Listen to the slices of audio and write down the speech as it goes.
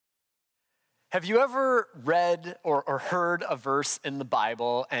Have you ever read or heard a verse in the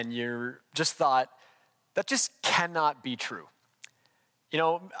Bible and you just thought, that just cannot be true? You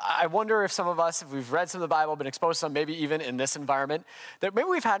know, I wonder if some of us, if we've read some of the Bible, been exposed to some, maybe even in this environment, that maybe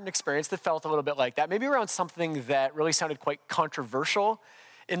we've had an experience that felt a little bit like that. Maybe around something that really sounded quite controversial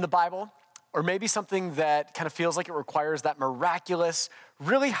in the Bible, or maybe something that kind of feels like it requires that miraculous,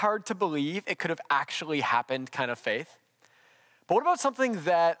 really hard to believe it could have actually happened kind of faith. But what about something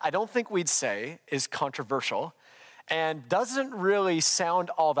that I don't think we'd say is controversial and doesn't really sound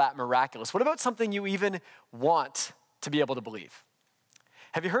all that miraculous? What about something you even want to be able to believe?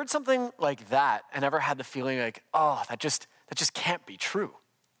 Have you heard something like that and ever had the feeling like, oh, that just can't be true?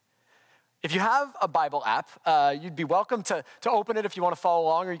 If you have a Bible app, you'd be welcome to open it if you want to follow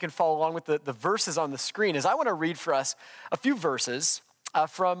along, or you can follow along with the verses on the screen, as I want to read for us a few verses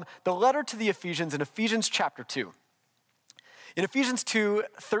from the letter to the Ephesians in Ephesians chapter 2. In Ephesians 2,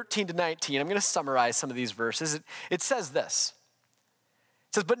 13 to 19, I'm going to summarize some of these verses. It says this.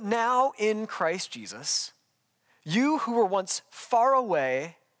 It says, "But now in Christ Jesus, you who were once far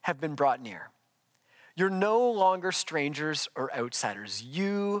away have been brought near. You're no longer strangers or outsiders.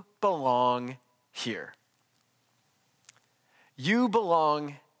 You belong here." You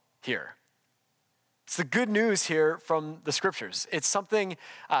belong here. It's the good news here from the scriptures. It's something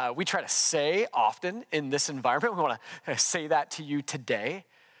we try to say often in this environment. We want to say that to you today.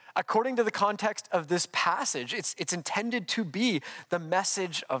 According to the context of this passage, it's intended to be the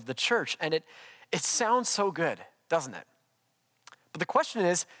message of the church. And it sounds so good, doesn't it? But the question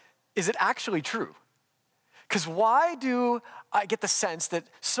is it actually true? Because why do I get the sense that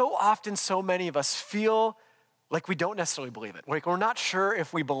so often so many of us feel like we don't necessarily believe it? Like we're not sure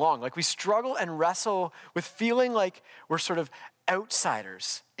if we belong. Like we struggle and wrestle with feeling like we're sort of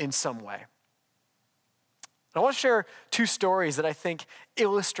outsiders in some way. I want to share two stories that I think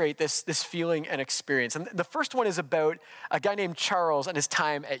illustrate this feeling and experience. And the first one is about a guy named Charles and his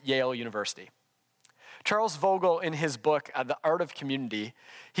time at Yale University. Charles Vogel, in his book, The Art of Community,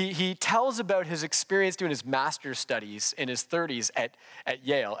 he tells about his experience doing his master's studies in his 30s at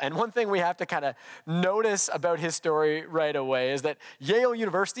Yale. And one thing we have to kind of notice about his story right away is that Yale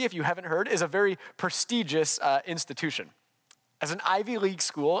University, if you haven't heard, is a very prestigious institution. As an Ivy League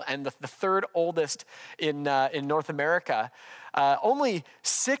school and the third oldest in North America, only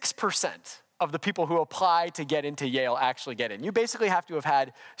 6% of the people who apply to get into Yale actually get in. You basically have to have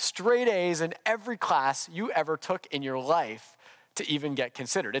had straight A's in every class you ever took in your life to even get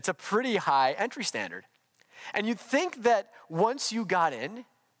considered. It's a pretty high entry standard. And you'd think that once you got in,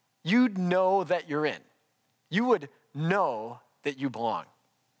 you'd know that you're in. You would know that you belong.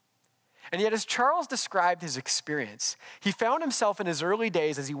 And yet, as Charles described his experience, he found himself in his early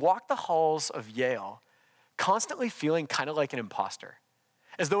days as he walked the halls of Yale, constantly feeling kind of like an imposter.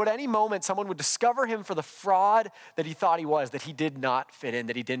 As though at any moment someone would discover him for the fraud that he thought he was, that he did not fit in,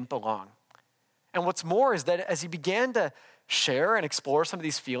 that he didn't belong. And what's more is that as he began to share and explore some of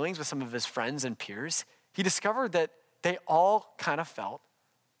these feelings with some of his friends and peers, he discovered that they all kind of felt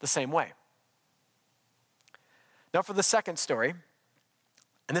the same way. Now for the second story,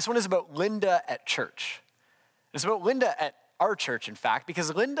 and this one is about Linda at church. It's about Linda at our church, in fact,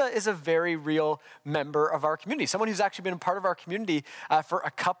 because Linda is a very real member of our community, someone who's actually been a part of our community for a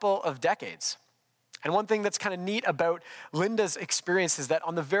couple of decades. And one thing that's kind of neat about Linda's experience is that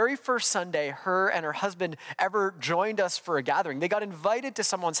on the very first Sunday her and her husband ever joined us for a gathering, they got invited to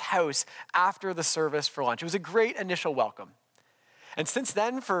someone's house after the service for lunch. It was a great initial welcome. And since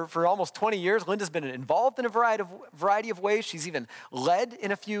then, for almost 20 years, Linda's been involved in a variety of ways. She's even led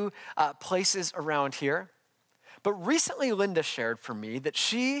in a few places around here. But recently, Linda shared for me that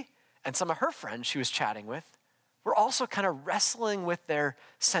she and some of her friends she was chatting with were also kind of wrestling with their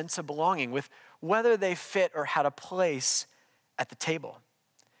sense of belonging, with whether they fit or had a place at the table.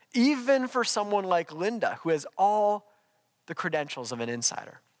 Even for someone like Linda, who has all the credentials of an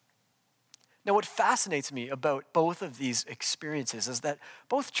insider. Now, what fascinates me about both of these experiences is that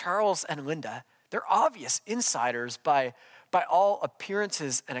both Charles and Linda, they're obvious insiders by all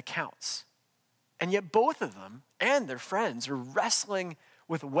appearances and accounts. And yet both of them and their friends are wrestling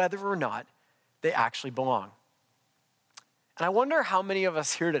with whether or not they actually belong. And I wonder how many of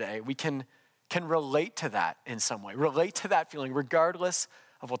us here today, we can relate to that in some way, relate to that feeling regardless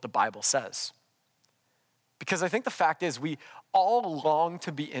of what the Bible says. Because I think the fact is we all long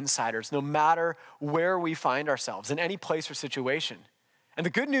to be insiders no matter where we find ourselves, in any place or situation. And the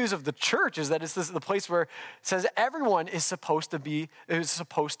good news of the church is that it's the place where it says everyone is supposed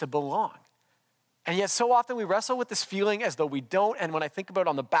to belong. And yet so often we wrestle with this feeling as though we don't. And when I think about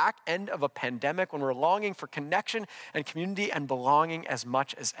on the back end of a pandemic, when we're longing for connection and community and belonging as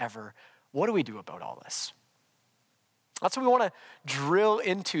much as ever, what do we do about all this? That's what we want to drill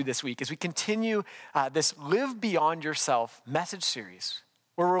into this week as we continue this Live Beyond Yourself message series,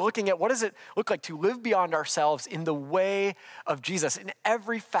 where we're looking at what does it look like to live beyond ourselves in the way of Jesus in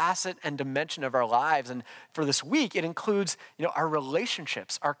every facet and dimension of our lives. And for this week, it includes, our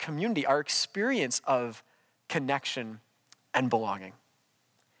relationships, our community, our experience of connection and belonging.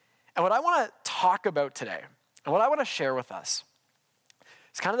 And what I want to talk about today, and what I want to share with us,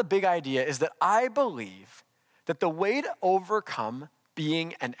 is kind of the big idea is that I believe that the way to overcome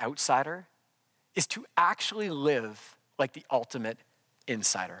being an outsider is to actually live like the ultimate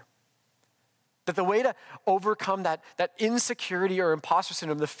insider. That the way to overcome that insecurity or imposter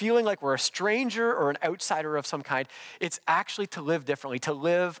syndrome, the feeling like we're a stranger or an outsider of some kind, it's actually to live differently, to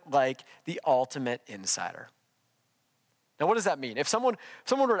live like the ultimate insider. Now, what does that mean? If someone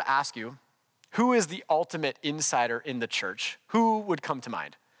were to ask you, who is the ultimate insider in the church, who would come to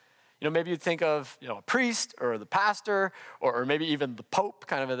mind? Maybe you'd think of, a priest or the pastor or maybe even the Pope,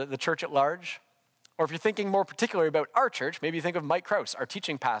 kind of the church at large. Or if you're thinking more particularly about our church, maybe you think of Mike Krause, our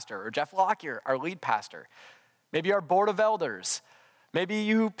teaching pastor, or Jeff Lockyer, our lead pastor. Maybe our board of elders. Maybe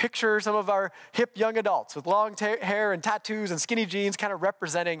you picture some of our hip young adults with long hair and tattoos and skinny jeans kind of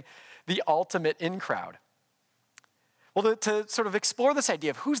representing the ultimate in crowd. Well, to sort of explore this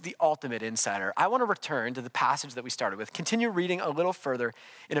idea of who's the ultimate insider, I want to return to the passage that we started with, continue reading a little further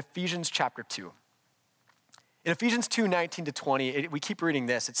in Ephesians chapter 2. In Ephesians 2, 19 to 20, we keep reading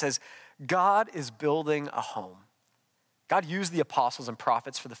this. It says, God is building a home. God used the apostles and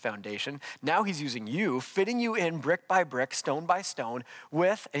prophets for the foundation. Now he's using you, fitting you in brick by brick, stone by stone,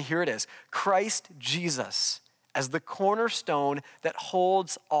 with, and here it is, Christ Jesus as the cornerstone that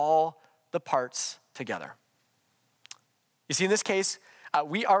holds all the parts together. You see, in this case,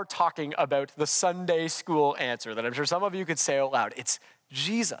 we are talking about the Sunday school answer that I'm sure some of you could say out loud. It's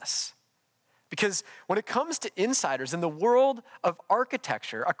Jesus. Because when it comes to insiders in the world of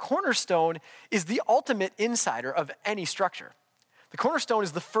architecture, a cornerstone is the ultimate insider of any structure. The cornerstone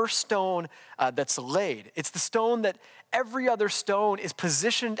is the first stone that's laid. It's the stone that every other stone is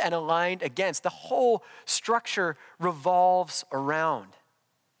positioned and aligned against. The whole structure revolves around.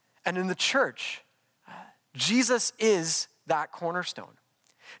 And in the church, Jesus is that cornerstone.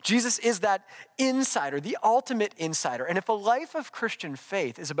 Jesus is that insider, the ultimate insider. And if a life of Christian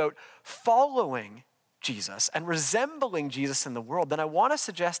faith is about following Jesus and resembling Jesus in the world, then I want to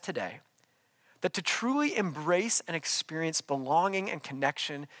suggest today that to truly embrace and experience belonging and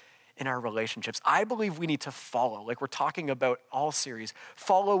connection in our relationships, I believe we need to follow, like we're talking about all series,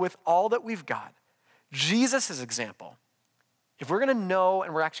 follow with all that we've got Jesus' example. If we're going to know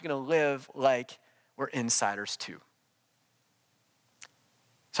and we're actually going to live like we're insiders too.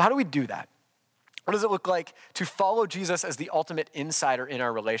 So how do we do that? What does it look like to follow Jesus as the ultimate insider in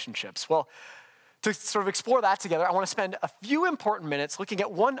our relationships? Well, to sort of explore that together, I want to spend a few important minutes looking at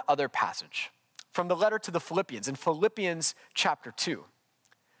one other passage from the letter to the Philippians in Philippians chapter 2.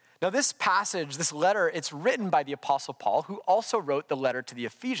 Now this passage, this letter, it's written by the Apostle Paul, who also wrote the letter to the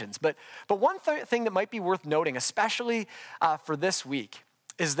Ephesians. But one thing that might be worth noting, especially for this week,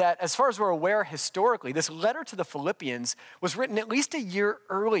 is that as far as we're aware historically, this letter to the Philippians was written at least a year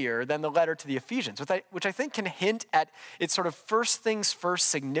earlier than the letter to the Ephesians, which I think can hint at its sort of first things first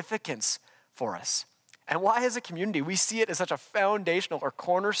significance for us. And why as a community, we see it as such a foundational or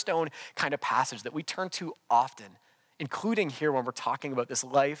cornerstone kind of passage that we turn to often, including here when we're talking about this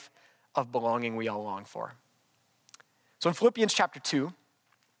life of belonging we all long for. So in Philippians chapter 2,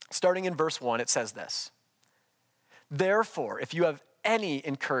 starting in verse 1, it says this: "Therefore, if you have any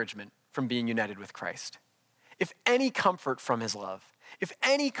encouragement from being united with Christ, if any comfort from his love, if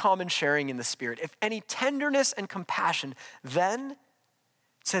any common sharing in the Spirit, if any tenderness and compassion, then,"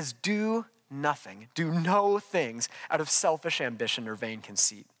 it says, "do nothing, do no things out of selfish ambition or vain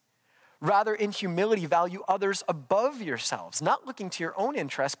conceit. Rather, in humility, value others above yourselves, not looking to your own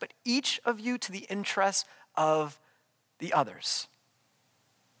interests, but each of you to the interests of the others."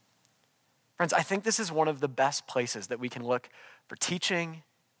 Friends, I think this is one of the best places that we can look for teaching,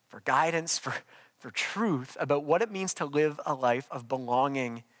 for guidance, for truth about what it means to live a life of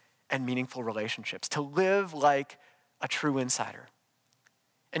belonging and meaningful relationships, to live like a true insider.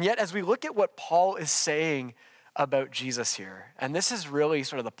 And yet, as we look at what Paul is saying about Jesus here, and this is really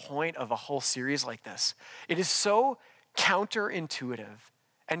sort of the point of a whole series like this, it is so counterintuitive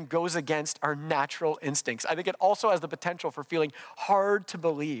and goes against our natural instincts. I think it also has the potential for feeling hard to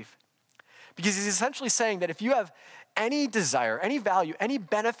believe. Because he's essentially saying that if you have any desire, any value, any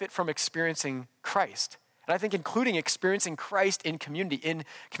benefit from experiencing Christ, and I think including experiencing Christ in community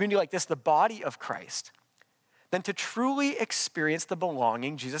like this, the body of Christ, then to truly experience the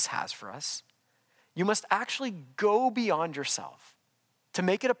belonging Jesus has for us, you must actually go beyond yourself to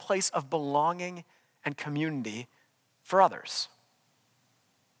make it a place of belonging and community for others.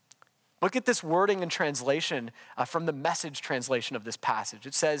 Look at this wording and translation from the Message translation of this passage.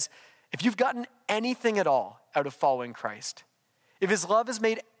 It says, if you've gotten anything at all out of following Christ, if his love has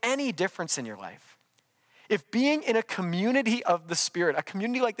made any difference in your life, if being in a community of the Spirit, a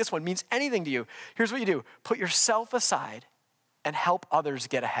community like this one, means anything to you, here's what you do. Put yourself aside and help others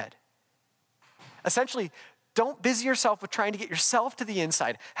get ahead. Essentially, don't busy yourself with trying to get yourself to the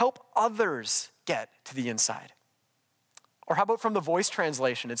inside. Help others get to the inside. Or how about from the Voice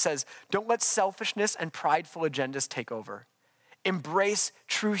translation? It says, don't let selfishness and prideful agendas take over. Embrace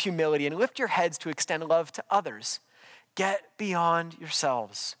true humility and lift your heads to extend love to others. Get beyond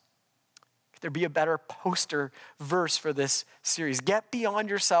yourselves. Could there be a better poster verse for this series? Get beyond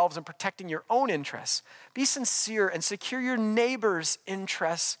yourselves and protecting your own interests. Be sincere and secure your neighbor's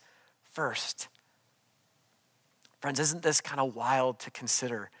interests first. Friends, isn't this kind of wild to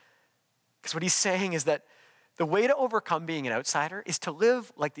consider? Because what he's saying is that the way to overcome being an outsider is to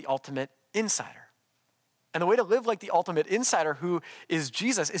live like the ultimate insider. And the way to live like the ultimate insider, who is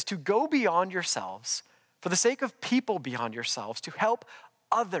Jesus, is to go beyond yourselves for the sake of people beyond yourselves, to help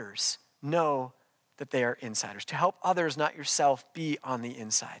others know that they are insiders, to help others, not yourself, be on the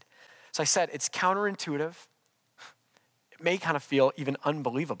inside. So I said, it's counterintuitive. It may kind of feel even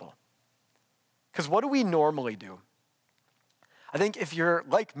unbelievable. Because what do we normally do? I think if you're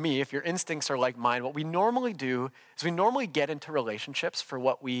like me, if your instincts are like mine, what we normally do is we normally get into relationships for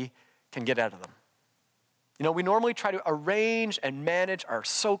what we can get out of them. You know, we normally try to arrange and manage our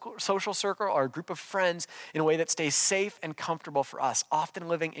social circle, our group of friends, in a way that stays safe and comfortable for us, often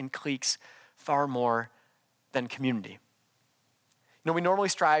living in cliques far more than community. You know, we normally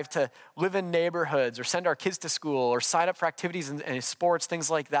strive to live in neighborhoods or send our kids to school or sign up for activities and sports, things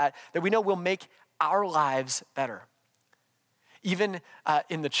like that, that we know will make our lives better. Even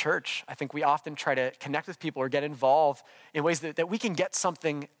in the church, I think we often try to connect with people or get involved in ways that we can get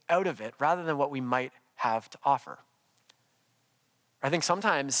something out of it rather than what we might have to offer. I think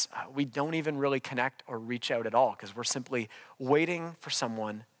sometimes we don't even really connect or reach out at all because we're simply waiting for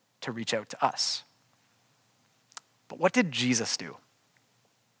someone to reach out to us. But what did Jesus do?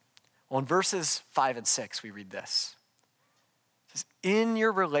 Well, in verses 5 and 6, we read this. It says, in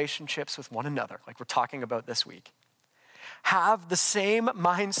your relationships with one another, like we're talking about this week, have the same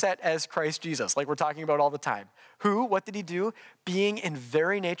mindset as Christ Jesus, like we're talking about all the time. Who, what did he do? Being in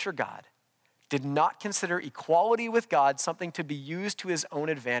very nature God, did not consider equality with God something to be used to his own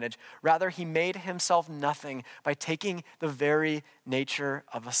advantage. Rather, he made himself nothing by taking the very nature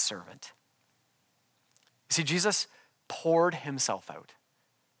of a servant. You see, Jesus poured himself out.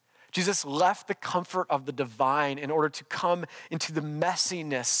 Jesus left the comfort of the divine in order to come into the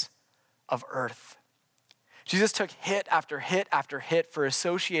messiness of earth. Jesus took hit after hit after hit for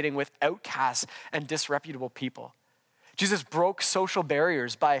associating with outcasts and disreputable people. Jesus broke social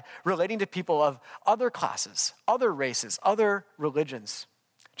barriers by relating to people of other classes, other races, other religions.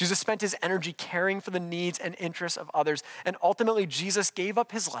 Jesus spent his energy caring for the needs and interests of others, and ultimately Jesus gave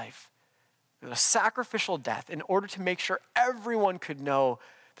up his life with a sacrificial death in order to make sure everyone could know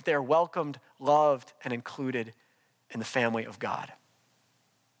that they are welcomed, loved, and included in the family of God.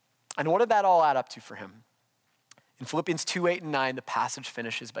 And what did that all add up to for him? In Philippians 2, 8, and 9, the passage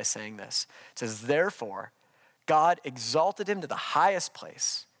finishes by saying this. It says, therefore, God exalted him to the highest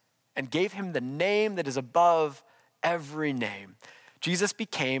place and gave him the name that is above every name. Jesus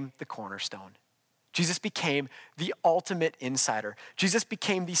became the cornerstone. Jesus became the ultimate insider. Jesus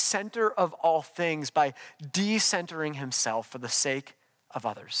became the center of all things by decentering himself for the sake of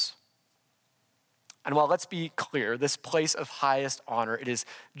others. And while let's be clear, this place of highest honor, it is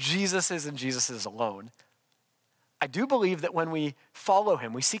Jesus's and Jesus's alone. I do believe that when we follow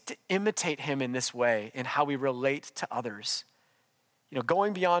him, we seek to imitate him in this way in how we relate to others. You know,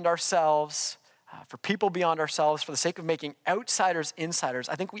 going beyond ourselves, for people beyond ourselves, for the sake of making outsiders insiders,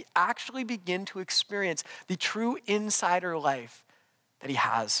 I think we actually begin to experience the true insider life that he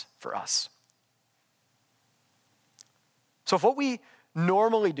has for us. So if what we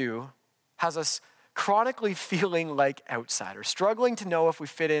normally do has us chronically feeling like outsiders, struggling to know if we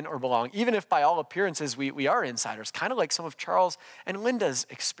fit in or belong, even if by all appearances we are insiders, kind of like some of Charles and Linda's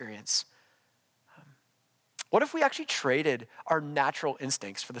experience. What if we actually traded our natural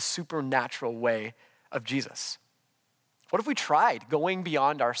instincts for the supernatural way of Jesus? What if we tried going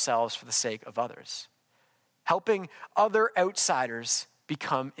beyond ourselves for the sake of others, helping other outsiders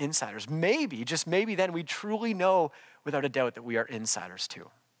become insiders? Maybe, just maybe then we truly know without a doubt that we are insiders too.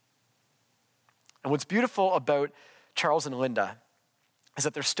 And what's beautiful about Charles and Linda is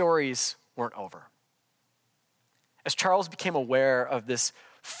that their stories weren't over. As Charles became aware of this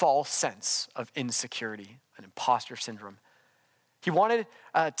false sense of insecurity and imposter syndrome, he wanted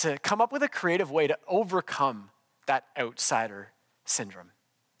to come up with a creative way to overcome that outsider syndrome.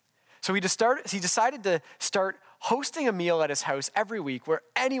 So he decided to start hosting a meal at his house every week where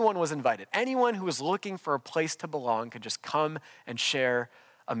anyone was invited. Anyone who was looking for a place to belong could just come and share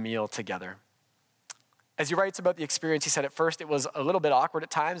a meal together. As he writes about the experience, he said at first it was a little bit awkward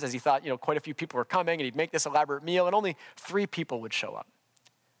at times as he thought, quite a few people were coming and he'd make this elaborate meal and only 3 people would show up.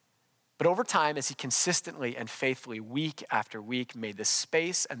 But over time, as he consistently and faithfully, week after week, made this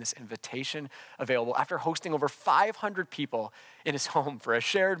space and this invitation available, after hosting over 500 people in his home for a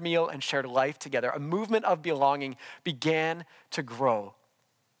shared meal and shared life together, a movement of belonging began to grow.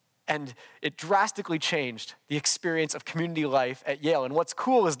 And it drastically changed the experience of community life at Yale. And what's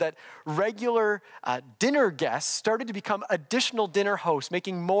cool is that regular dinner guests started to become additional dinner hosts,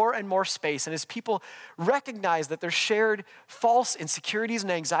 making more and more space. And as people recognized that their shared false insecurities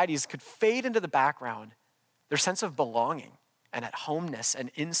and anxieties could fade into the background, their sense of belonging and at homeness and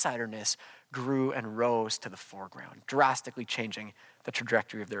insiderness grew and rose to the foreground, drastically changing the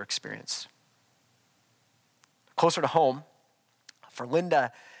trajectory of their experience. Closer to home, for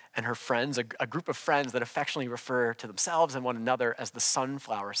Linda and her friends, a group of friends that affectionately refer to themselves and one another as the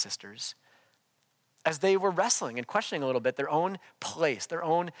Sunflower Sisters, as they were wrestling and questioning a little bit their own place, their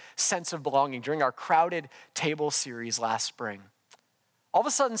own sense of belonging during our Crowded Table series last spring. All of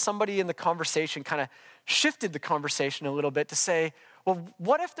a sudden, somebody in the conversation kind of shifted the conversation a little bit to say, well,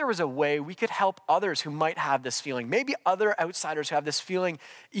 what if there was a way we could help others who might have this feeling, maybe other outsiders who have this feeling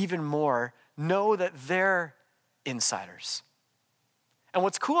even more, know that they're insiders? And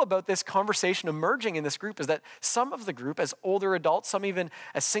what's cool about this conversation emerging in this group is that some of the group, as older adults, some even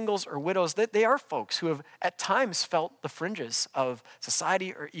as singles or widows, that they are folks who have at times felt the fringes of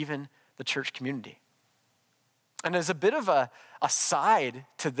society or even the church community. And as a bit of a side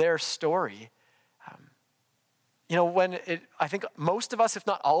to their story, I think most of us, if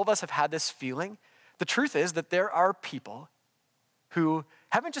not all of us, have had this feeling. The truth is that there are people who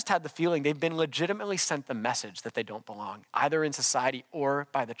haven't just had the feeling, they've been legitimately sent the message that they don't belong, either in society or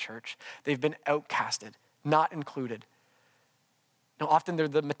by the church. They've been outcasted, not included. Often they're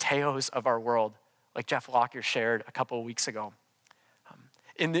the Mateos of our world, like Jeff Lockyer shared a couple of weeks ago.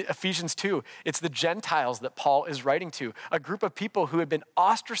 In the Ephesians 2, it's the Gentiles that Paul is writing to, a group of people who had been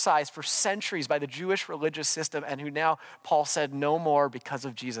ostracized for centuries by the Jewish religious system and who now, Paul said, no more because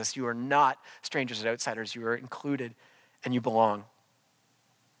of Jesus. You are not strangers and outsiders. You are included and you belong.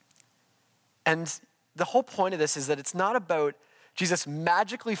 And the whole point of this is that it's not about Jesus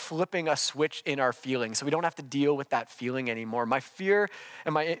magically flipping a switch in our feelings so we don't have to deal with that feeling anymore. My fear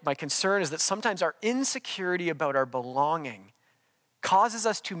and my concern is that sometimes our insecurity about our belonging causes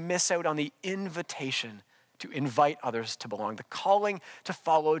us to miss out on the invitation to invite others to belong, the calling to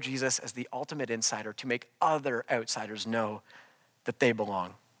follow Jesus as the ultimate insider, to make other outsiders know that they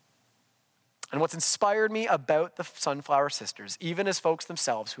belong. And what's inspired me about the Sunflower Sisters, even as folks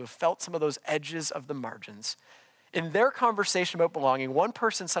themselves who have felt some of those edges of the margins, in their conversation about belonging, one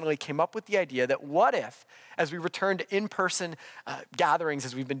person suddenly came up with the idea that what if, as we return to in-person gatherings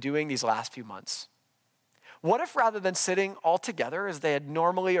as we've been doing these last few months, what if rather than sitting all together as they had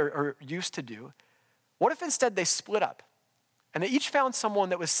normally or used to do, what if instead they split up and they each found someone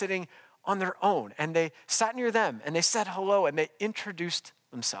that was sitting on their own and they sat near them and they said hello and they introduced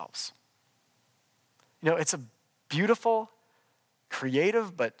themselves? It's a beautiful,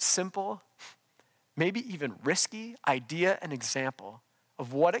 creative, but simple, maybe even risky idea and example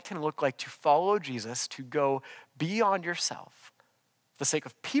of what it can look like to follow Jesus, to go beyond yourself, for the sake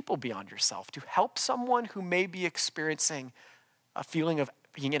of people beyond yourself, to help someone who may be experiencing a feeling of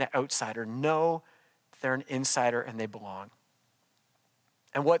being an outsider know that they're an insider and they belong.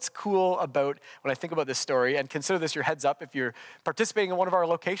 And what's cool about when I think about this story, and consider this your heads up if you're participating in one of our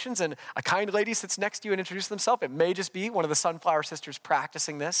locations and a kind lady sits next to you and introduces themselves, it may just be one of the Sunflower Sisters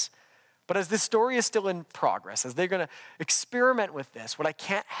practicing this. But as this story is still in progress, as they're going to experiment with this, what I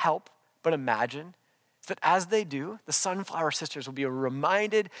can't help but imagine is that as they do, the Sunflower Sisters will be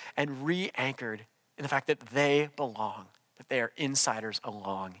reminded and re-anchored in the fact that they belong, that they are insiders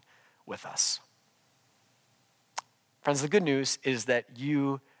along with us. Friends, the good news is that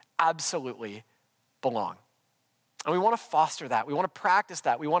you absolutely belong. And we want to foster that. We want to practice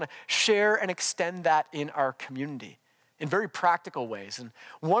that. We want to share and extend that in our community in very practical ways. And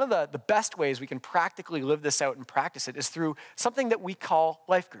one of the best ways we can practically live this out and practice it is through something that we call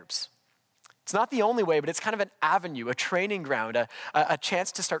life groups. It's not the only way, but it's kind of an avenue, a training ground, a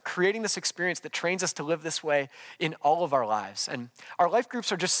chance to start creating this experience that trains us to live this way in all of our lives. And our life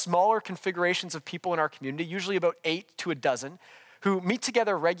groups are just smaller configurations of people in our community, usually about 8 to a dozen, who meet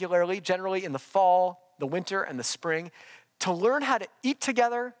together regularly, generally in the fall, the winter, and the spring, to learn how to eat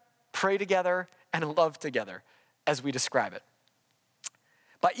together, pray together, and love together, as we describe it.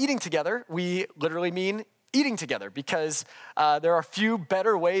 By eating together, we literally mean eating together, because there are few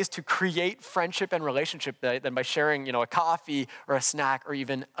better ways to create friendship and relationship than by sharing, a coffee or a snack or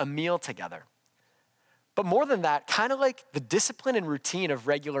even a meal together. But more than that, kind of like the discipline and routine of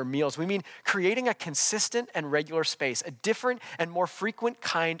regular meals, we mean creating a consistent and regular space, a different and more frequent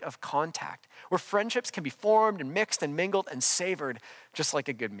kind of contact, where friendships can be formed and mixed and mingled and savored just like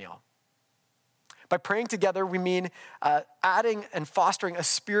a good meal. By praying together, we mean adding and fostering a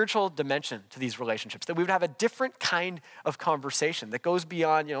spiritual dimension to these relationships, that we would have a different kind of conversation that goes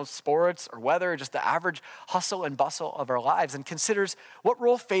beyond, sports or weather, just the average hustle and bustle of our lives, and considers what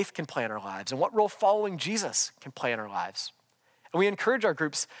role faith can play in our lives and what role following Jesus can play in our lives. And we encourage our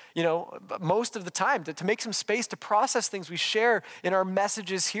groups, most of the time to make some space to process things we share in our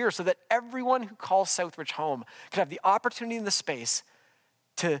messages here, so that everyone who calls Southridge home can have the opportunity in the space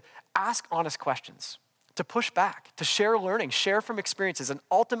to ask honest questions, to push back, to share learning, share from experiences, and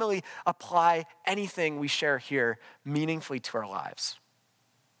ultimately apply anything we share here meaningfully to our lives.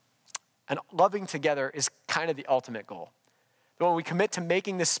 And loving together is kind of the ultimate goal. When we commit to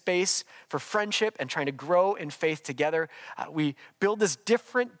making this space for friendship and trying to grow in faith together, we build this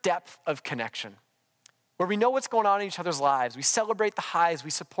different depth of connection, where we know what's going on in each other's lives. We celebrate the highs, we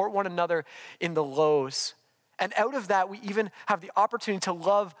support one another in the lows. And out of that, we even have the opportunity to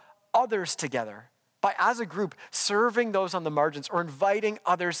love others together by, as a group, serving those on the margins or inviting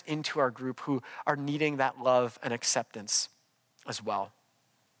others into our group who are needing that love and acceptance as well.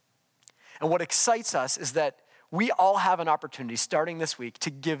 And what excites us is that we all have an opportunity starting this week to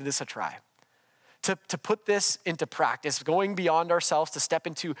give this a try, to put this into practice, going beyond ourselves, to step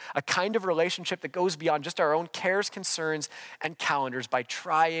into a kind of relationship that goes beyond just our own cares, concerns, and calendars by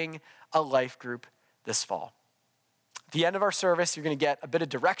trying a life group this fall. At the end of our service, you're going to get a bit of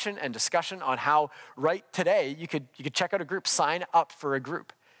direction and discussion on how right today you could check out a group, sign up for a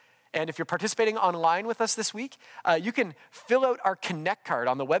group. And if you're participating online with us this week, you can fill out our Connect card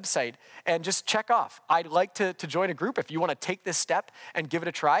on the website and just check off, I'd like to join a group if you want to take this step and give it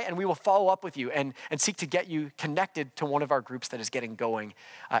a try, and we will follow up with you and seek to get you connected to one of our groups that is getting going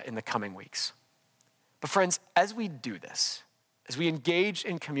in the coming weeks. But friends, as we do this, as we engage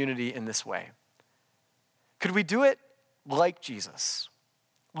in community in this way, could we do it like Jesus,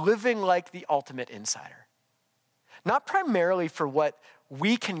 living like the ultimate insider? Not primarily for what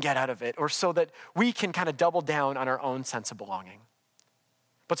we can get out of it or so that we can kind of double down on our own sense of belonging,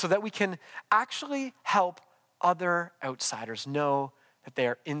 but so that we can actually help other outsiders know that they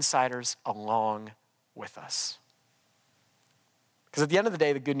are insiders along with us. Because at the end of the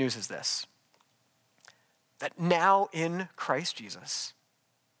day, the good news is this, that now in Christ Jesus,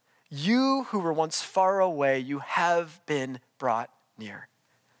 you who were once far away, you have been brought near.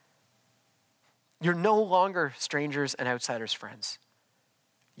 You're no longer strangers and outsiders, friends.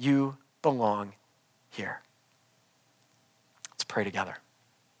 You belong here. Let's pray together.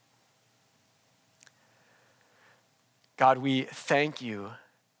 God, we thank you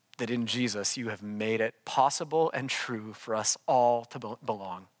that in Jesus you have made it possible and true for us all to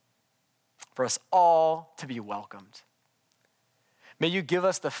belong, for us all to be welcomed. May you give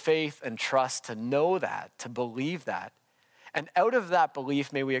us the faith and trust to know that, to believe that. And out of that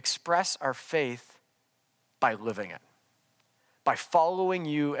belief, may we express our faith by living it, by following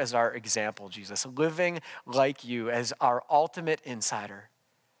you as our example, Jesus, living like you as our ultimate insider,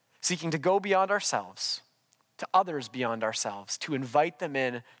 seeking to go beyond ourselves, to others beyond ourselves, to invite them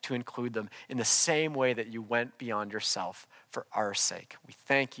in, to include them in the same way that you went beyond yourself for our sake. We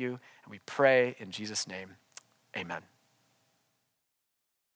thank you and we pray in Jesus' name. Amen.